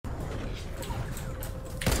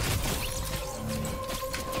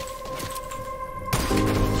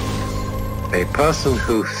A person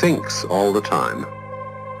who thinks all the time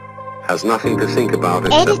has nothing to think about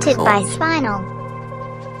except Edited by thoughts. Spinal.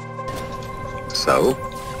 So,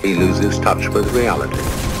 he loses touch with reality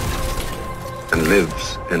and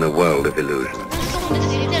lives in a world of illusion.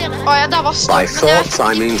 By thoughts,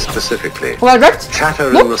 I mean specifically chatter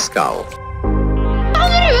in the skull,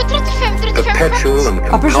 perpetual and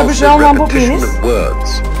compulsive repetition of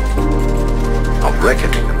words, of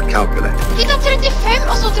reckoning and calculating.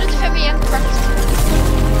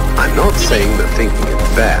 I'm not saying that thinking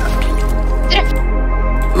is bad.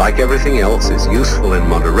 Like everything else, is useful in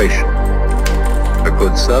moderation. A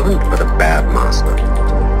good servant, but a bad master.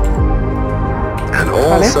 And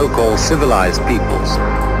all so-called civilized peoples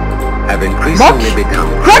have increasingly become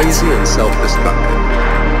crazy and self-destructive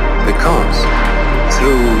because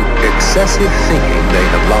through excessive thinking they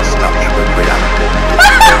have lost touch with reality.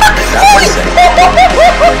 That we say,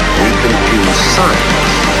 we confuse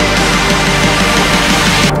science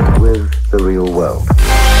with the real world.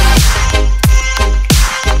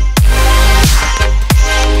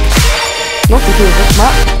 Något i huvudet, va?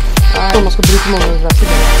 Om man ska bryta många av det där.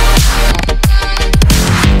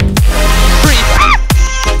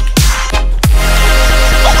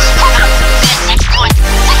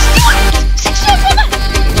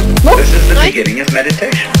 This is the beginning of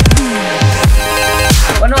meditation.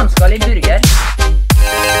 Og noen skal i burger.